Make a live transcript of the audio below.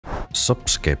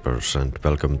Subscribers and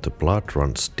welcome to Blood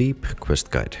Runs Deep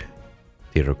quest guide.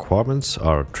 The requirements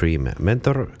are Dream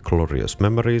Mentor, Glorious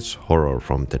Memories, Horror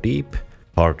from the Deep,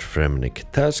 Hard Fremennik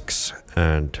tasks,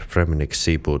 and Fremennik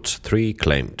Sea Boots 3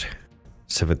 claimed.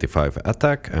 75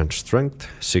 attack and strength,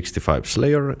 65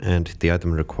 slayer, and the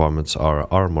item requirements are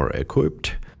armor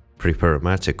equipped, prepare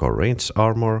magic or ranged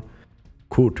armor,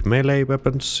 good melee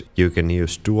weapons. You can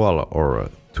use dual or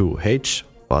 2H,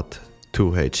 but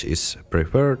 2H is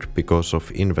preferred because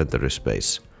of inventory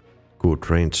space. Good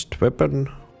ranged weapon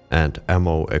and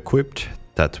ammo equipped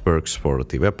that works for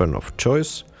the weapon of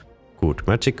choice. Good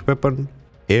magic weapon,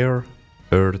 air,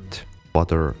 earth,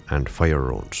 water and fire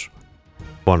runes.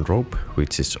 One rope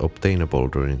which is obtainable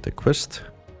during the quest.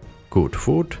 Good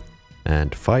food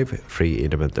and 5 free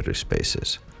inventory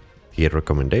spaces. The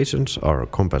recommendations are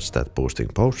combat stat boosting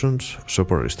potions,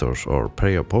 super restores or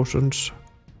prayer potions,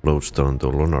 lodestone to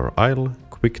Lunar Isle,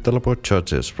 quick teleport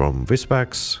charges from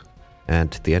Wishbacks,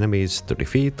 and the enemies to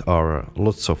defeat are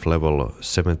lots of level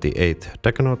 78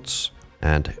 dagannoths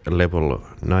and level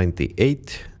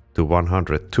 98 to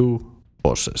 102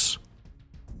 bosses.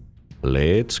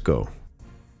 Let's go!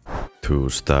 To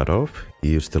start off,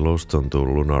 use the lodestone to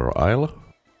Lunar Isle.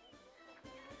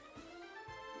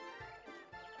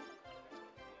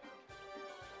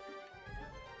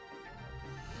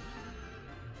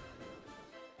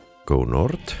 Go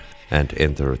north and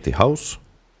enter the house.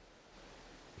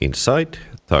 Inside,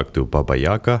 talk to Baba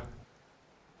Yaga.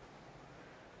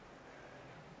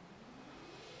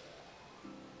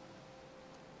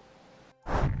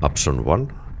 Option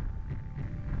 1.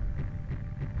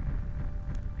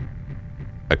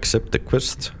 Accept the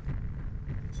quest.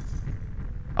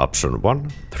 Option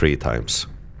 1 3 times.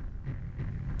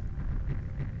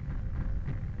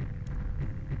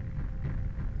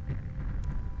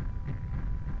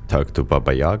 Talk to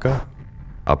Baba Yaga.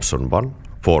 Option 1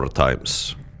 4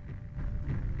 times.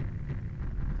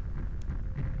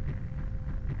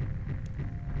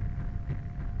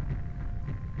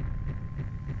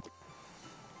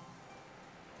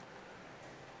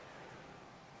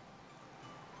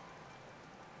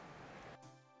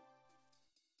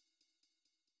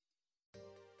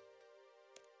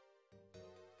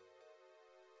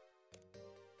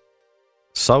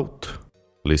 South,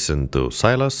 listen to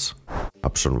Silas.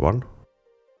 Option 1.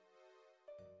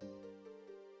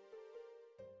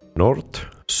 North,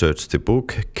 search the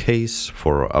bookcase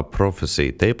for a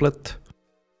prophecy tablet.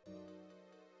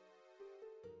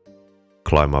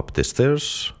 Climb up the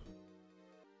stairs.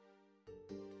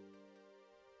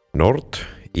 North,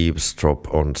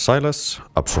 eavesdrop on Silas.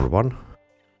 Option 1.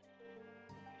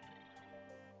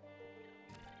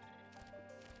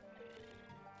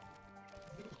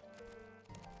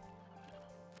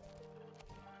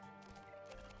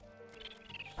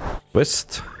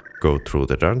 West, go through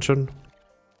the dungeon.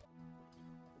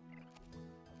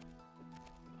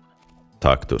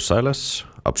 Talk to Silas.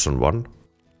 Option 1.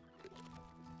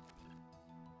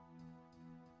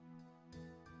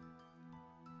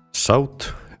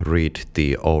 South, read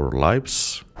the Our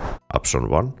Lives. Option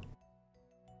 1.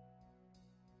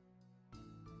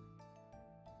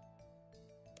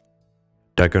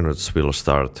 Dagannoths will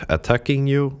start attacking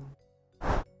you.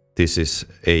 This is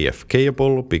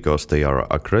AFKable because they are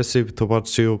aggressive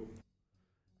towards you,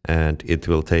 and it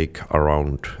will take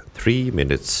around 3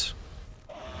 minutes.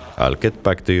 I'll get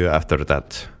back to you after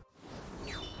that.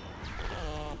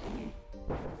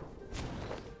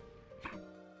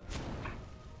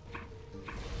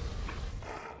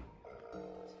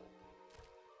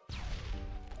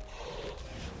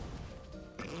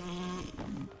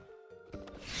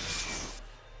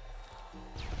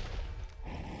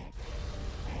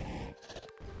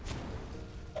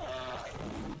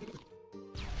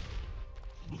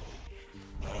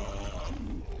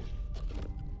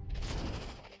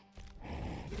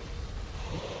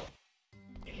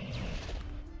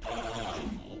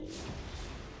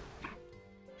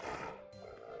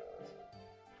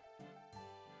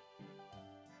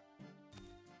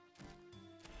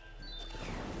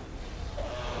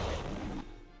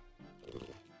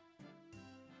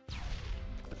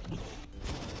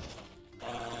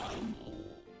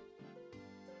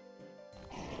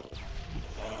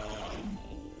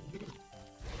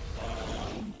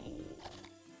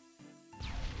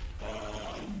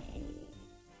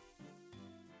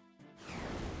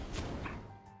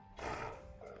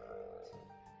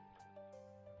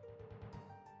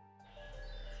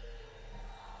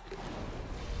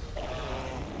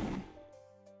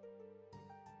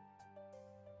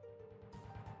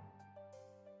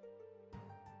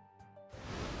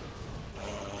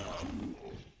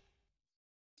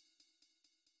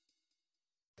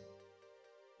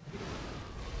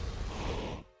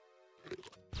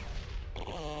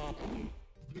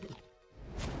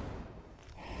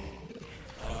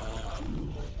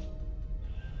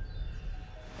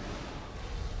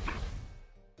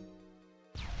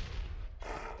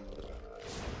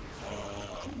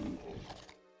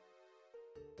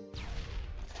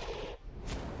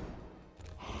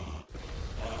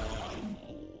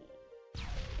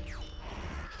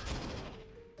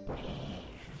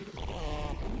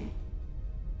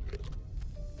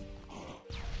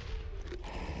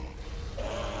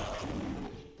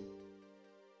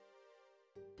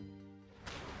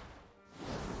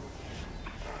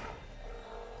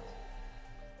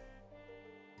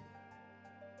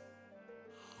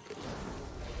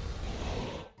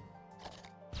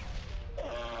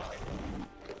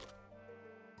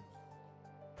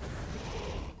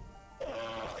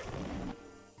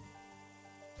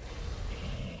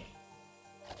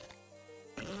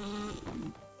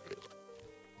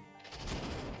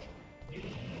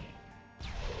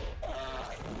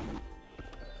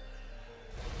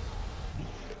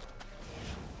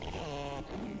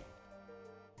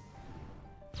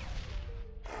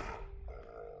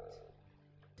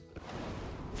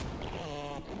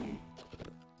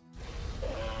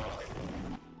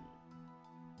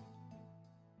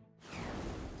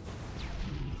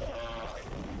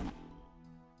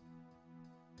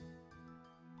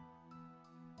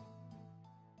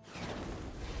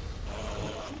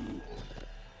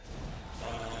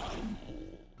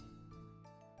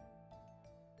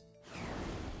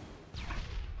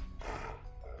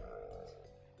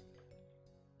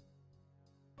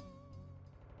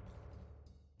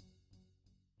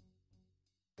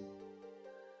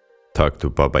 Talk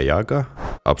to Baba Yaga,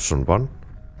 option 1.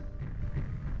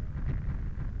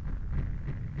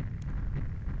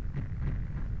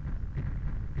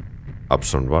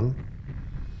 Option 1.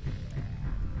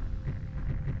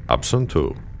 Option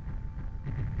 2.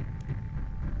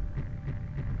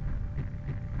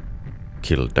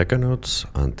 Kill dagannoths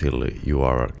until you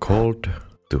are called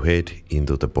to head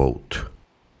into the boat.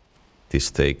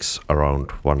 This takes around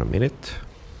 1 minute.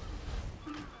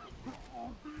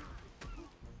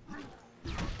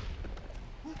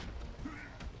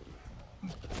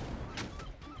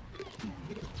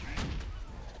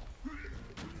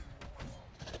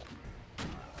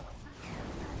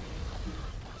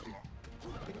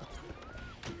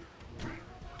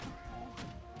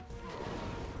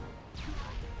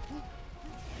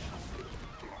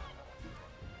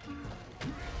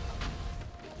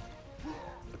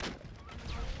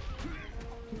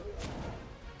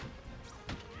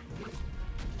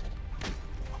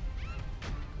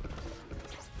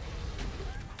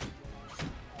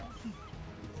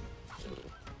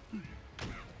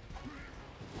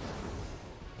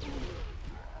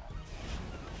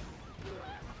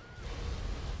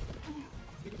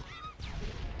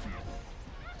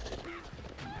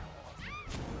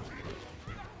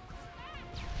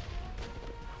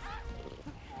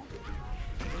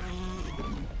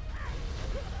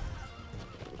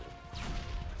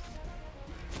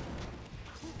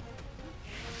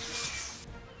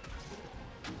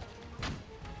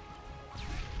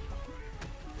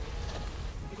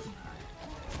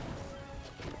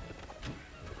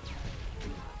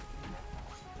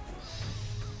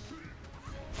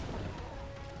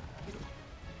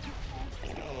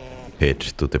 Head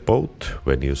to the boat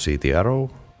when you see the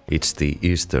arrow. It's the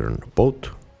eastern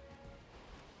boat.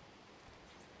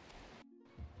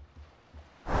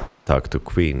 Talk to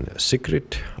Queen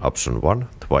Sigrid, option 1,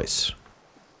 twice.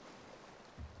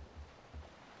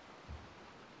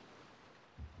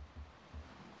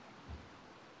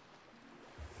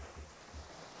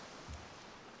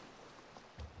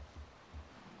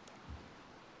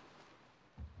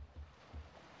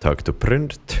 Talk to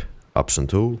Print, option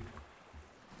 2.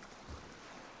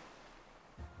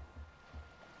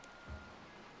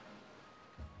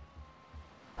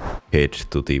 Head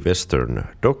to the western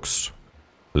docks.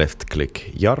 Left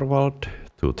click Jarvald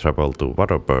to travel to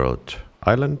Waterbirth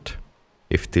Island.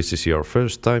 If this is your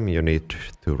first time, you need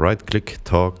to right click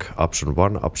talk option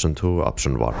 1, option 2,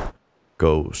 option 1.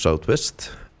 Go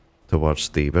southwest towards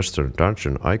the western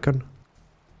dungeon icon.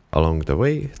 Along the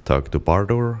way, talk to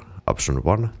Bardur, option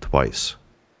 1, twice.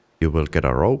 You will get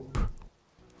a rope.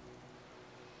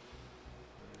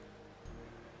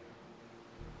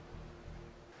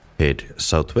 Head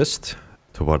southwest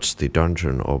towards the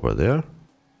dungeon over there.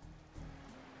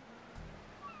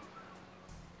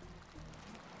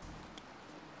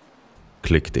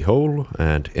 Click the hole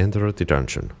and enter the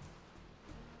dungeon.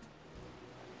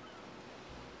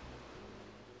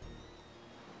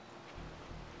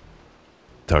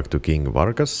 Talk to King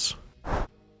Vargas.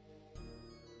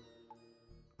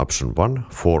 Option 1,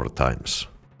 4 times.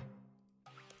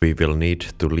 We will need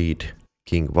to lead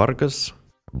King Vargas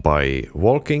by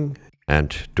walking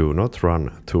and do not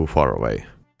run too far away.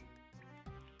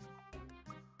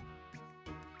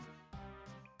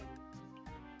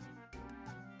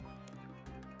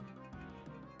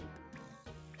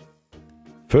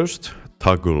 First,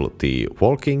 toggle the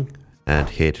walking and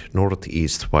head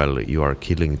northeast while you are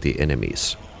killing the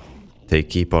enemies. They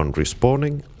keep on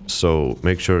respawning, so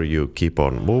make sure you keep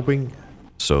on moving,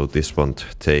 so this won't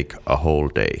take a whole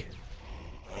day.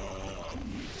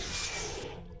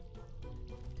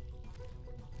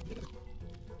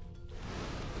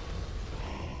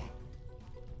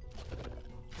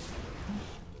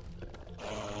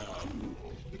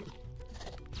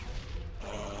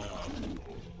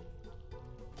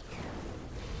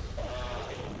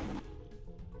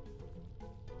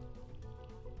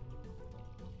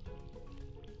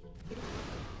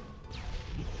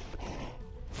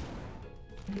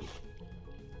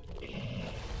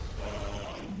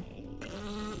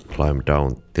 Climb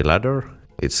down the ladder,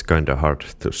 it's kinda hard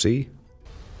to see.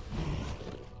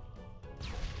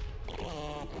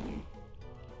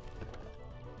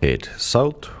 Head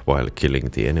south while killing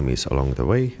the enemies along the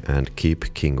way and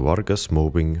keep King Vargas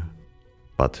moving,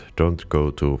 but don't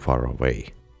go too far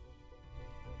away.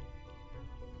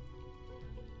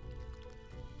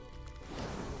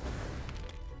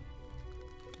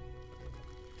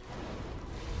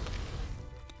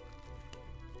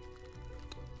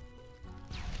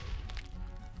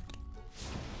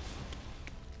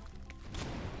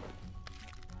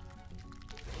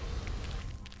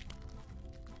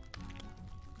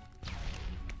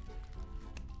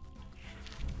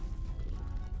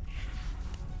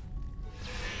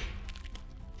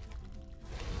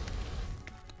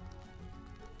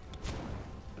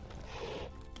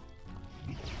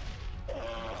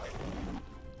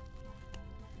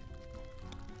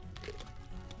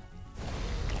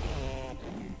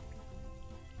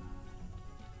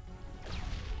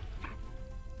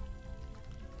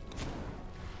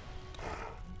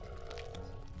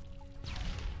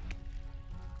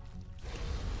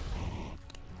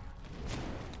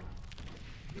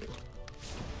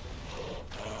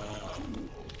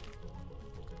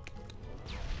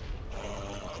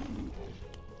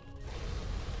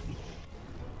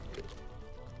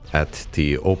 At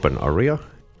the open area,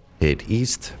 head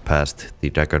east past the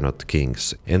Dagannoth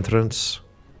King's entrance.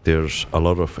 There's a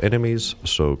lot of enemies,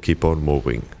 so keep on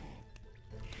moving.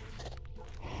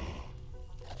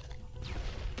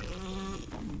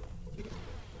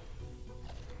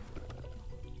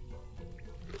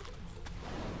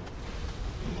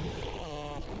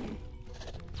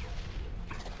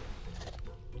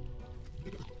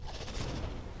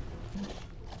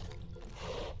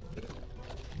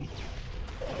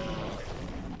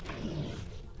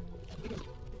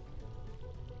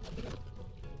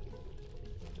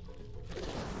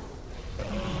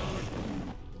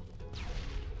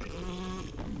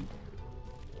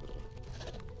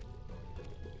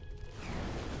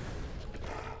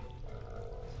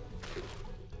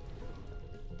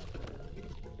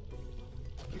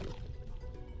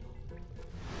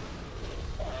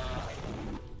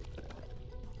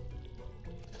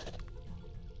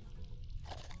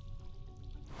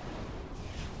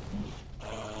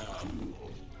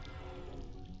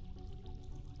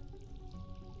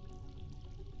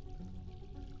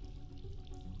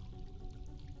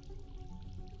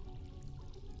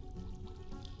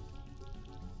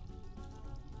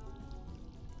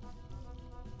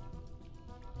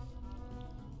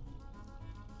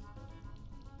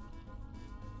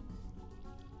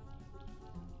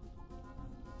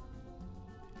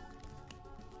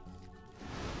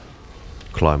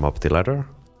 Climb up the ladder.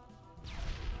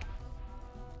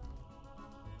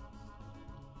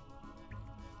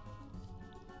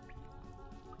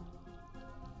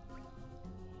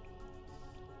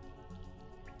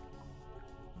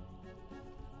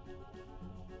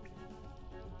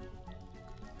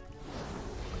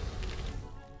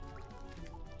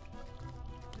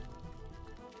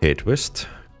 Head west,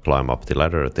 climb up the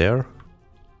ladder there.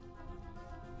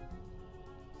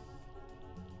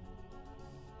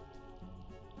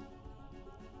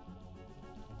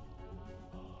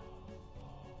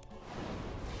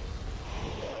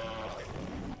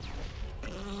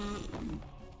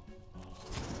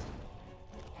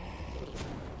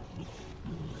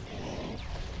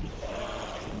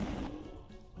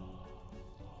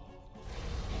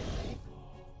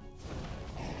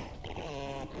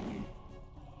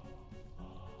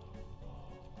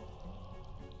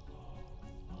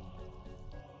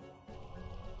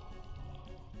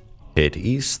 Head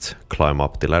east, climb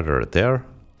up the ladder there.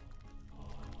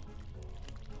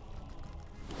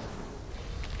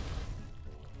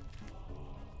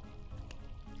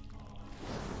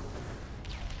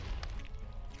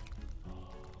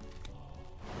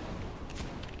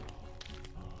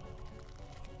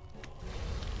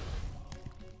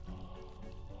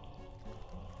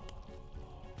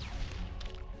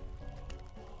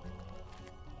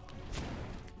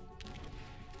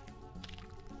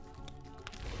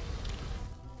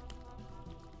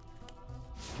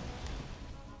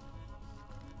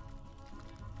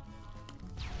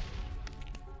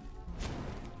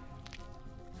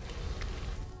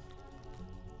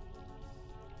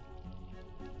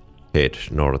 Head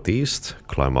northeast,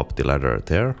 climb up the ladder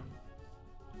there.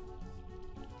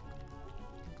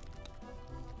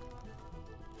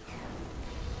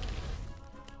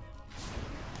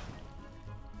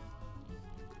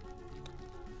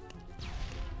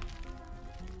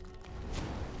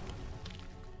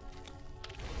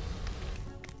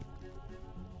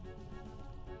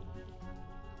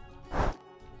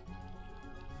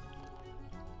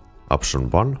 Option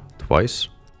 1 twice.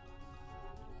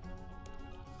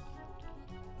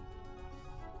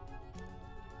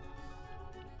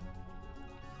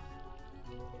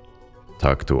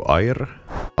 Talk to Air,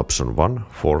 option 1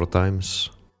 4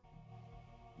 times.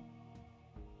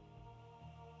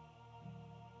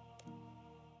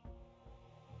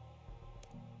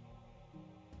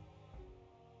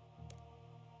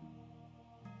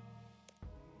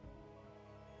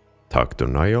 Talk to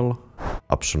Niall,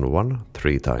 option 1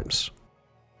 3 times.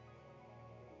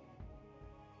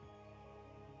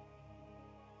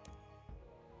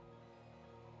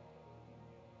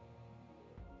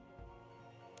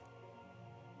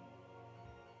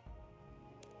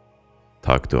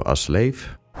 Talk to a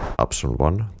slave, option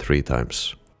 1 3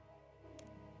 times.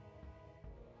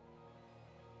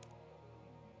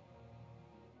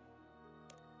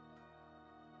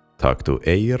 Talk to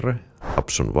Eir,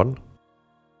 option 1.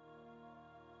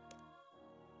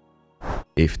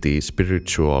 If the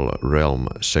spiritual realm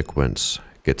sequence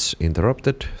gets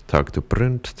interrupted, talk to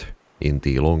Brent in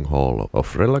the long hall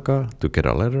of Relica to get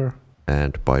a letter,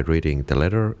 and by reading the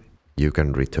letter you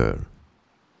can return.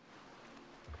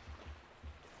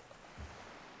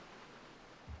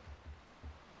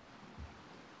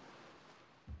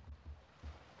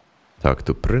 Talk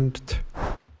to Brent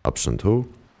Option 2.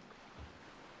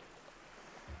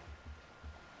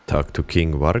 Talk to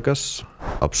King Vargas.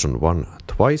 Option 1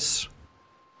 twice.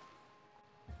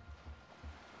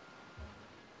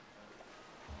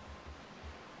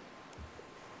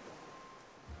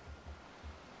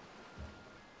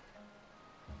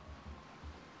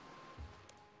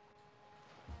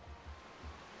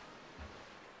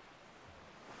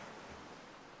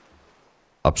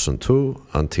 Option 2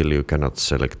 until you cannot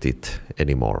select it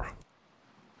anymore.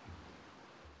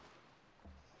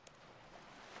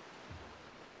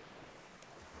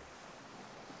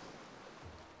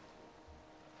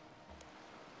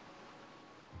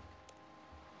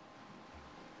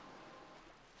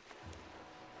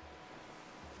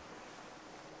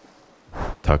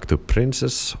 Talk to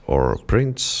Princess or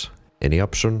Prince, any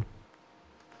option.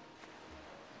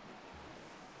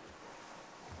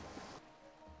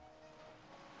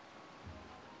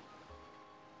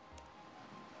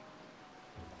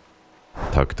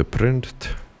 Talk to Print,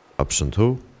 option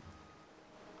 2.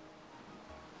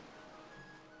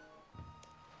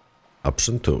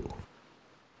 Option 2.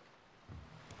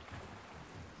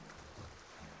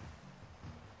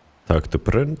 Talk to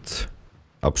Print,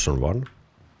 option 1.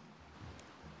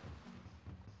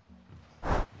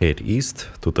 Head east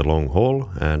to the long hall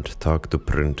and talk to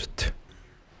Print.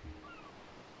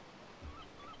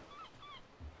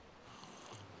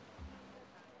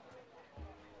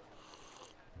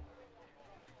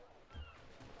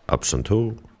 Option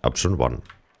 2, option 1.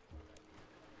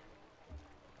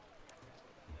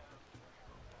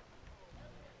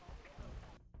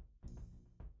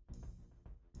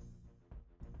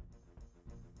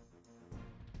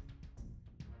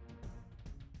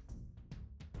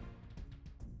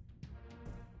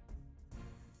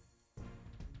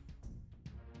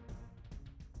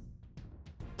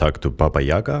 Talk to Baba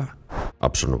Yaga,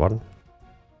 option 1.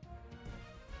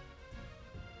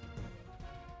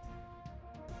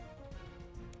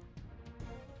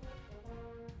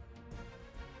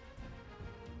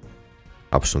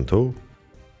 Option 2.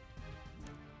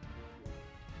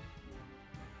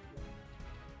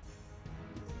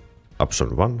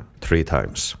 Option 1 3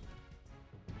 times.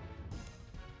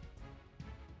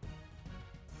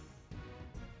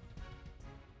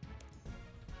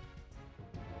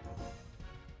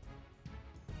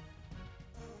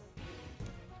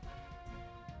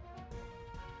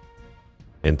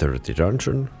 Enter the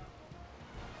dungeon.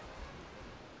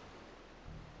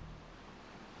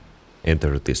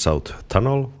 Enter the south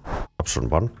tunnel, option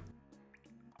 1.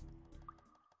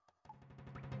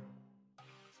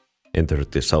 Enter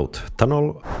the south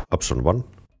tunnel, option 1.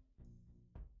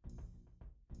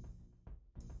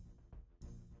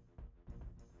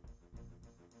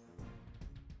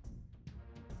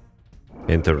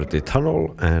 Enter the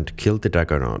tunnel and kill the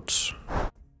dagannoths.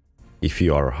 If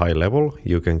you are high level,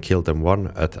 you can kill them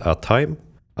one at a time.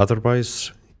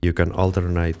 Otherwise, you can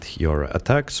alternate your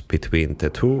attacks between the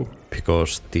two,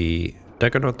 because the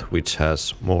dagannoth which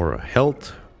has more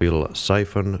health will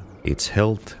siphon its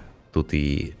health to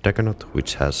the dagannoth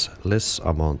which has less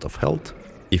amount of health.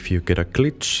 If you get a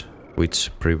glitch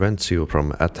which prevents you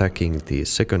from attacking the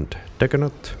second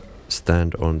dagannoth,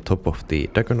 stand on top of the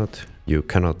dagannoth you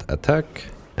cannot attack,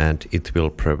 and it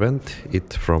will prevent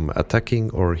it from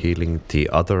attacking or healing the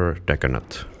other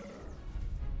dagannoth.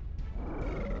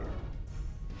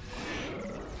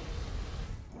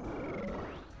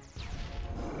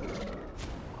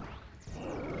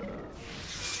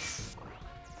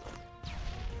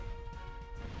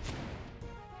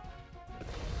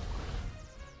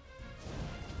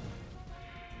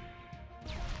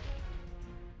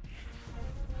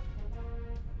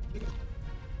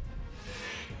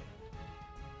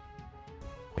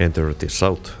 Enter the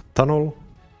south tunnel,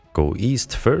 go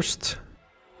east first.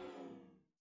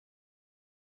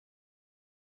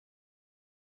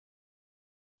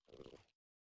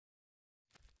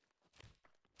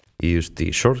 Use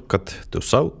the shortcut to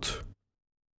south.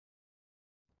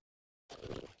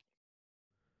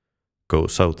 Go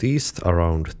southeast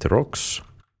around the rocks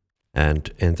and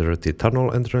enter the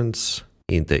tunnel entrance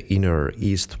in the inner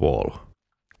east wall.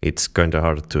 It's kinda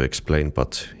hard to explain,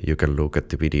 but you can look at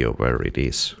the video where it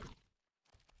is.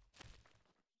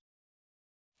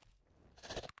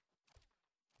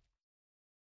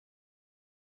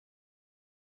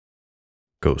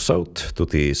 Go south to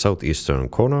the southeastern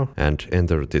corner and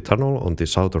enter the tunnel on the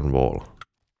southern wall.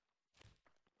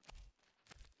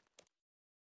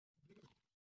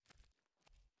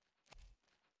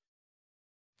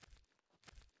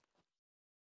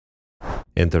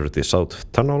 Enter the south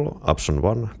tunnel, option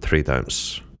 1, 3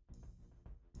 times.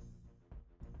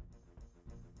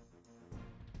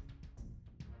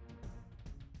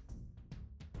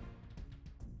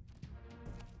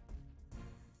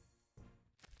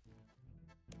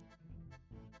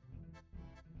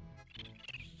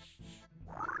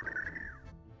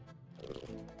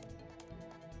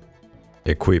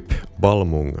 Equip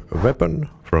Balmung weapon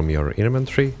from your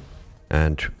inventory,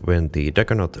 and when the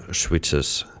dagannoth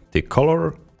switches the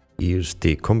color, use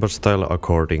the combat style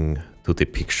according to the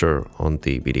picture on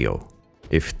the video.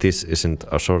 If this isn't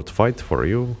a short fight for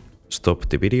you, stop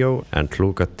the video and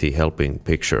look at the helping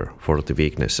picture for the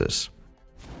weaknesses.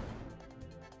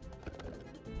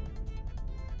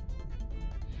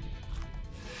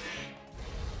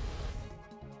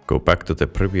 Go back to the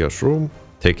previous room,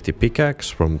 take the pickaxe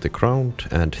from the ground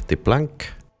and the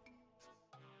plank.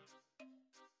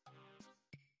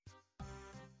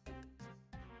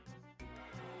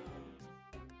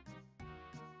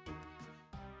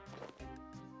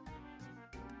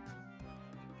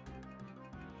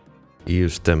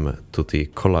 Use them to the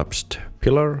collapsed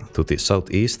pillar to the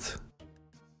southeast.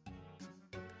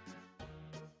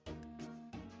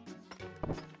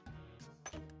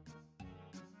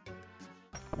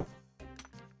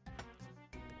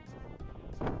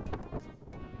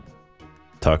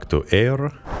 Talk to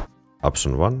air,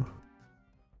 option 1.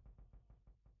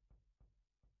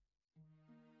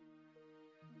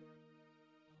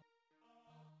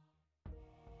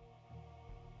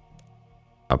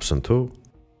 Option 2.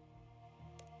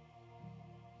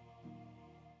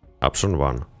 Option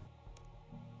 1.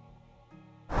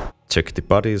 Check the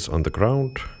bodies on the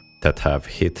ground that have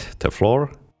hit the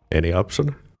floor. Any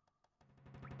option?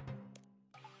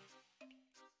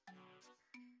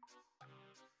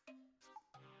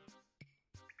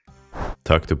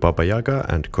 Talk to Baba Yaga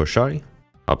and Koshai.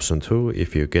 Option 2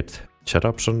 if you get chat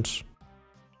options.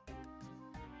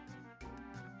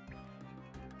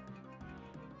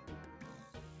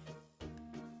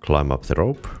 Climb up the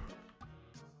rope.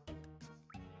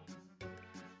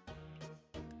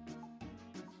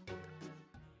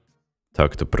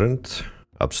 Talk to Brent.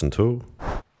 Option 2.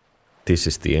 This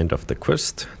is the end of the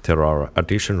quest. There are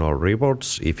additional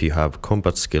rewards if you have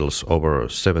combat skills over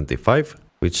 75,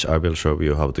 which I will show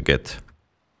you how to get.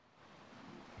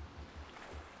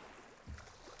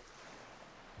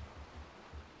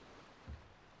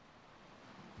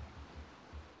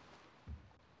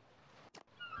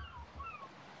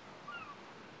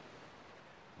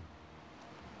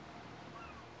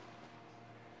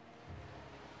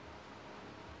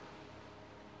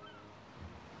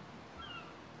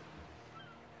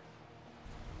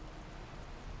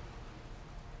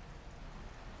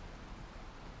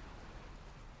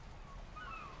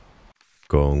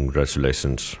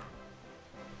 Congratulations.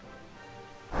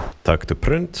 Talk to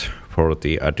Print for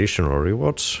the additional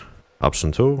rewards,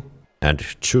 option 2, and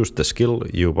choose the skill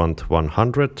you want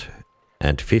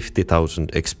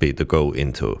 150,000 XP to go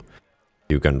into.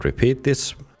 You can repeat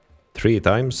this 3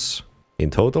 times in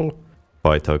total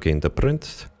by talking to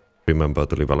Print. Remember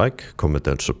to leave a like, comment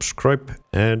and subscribe,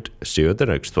 and see you in the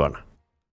next one.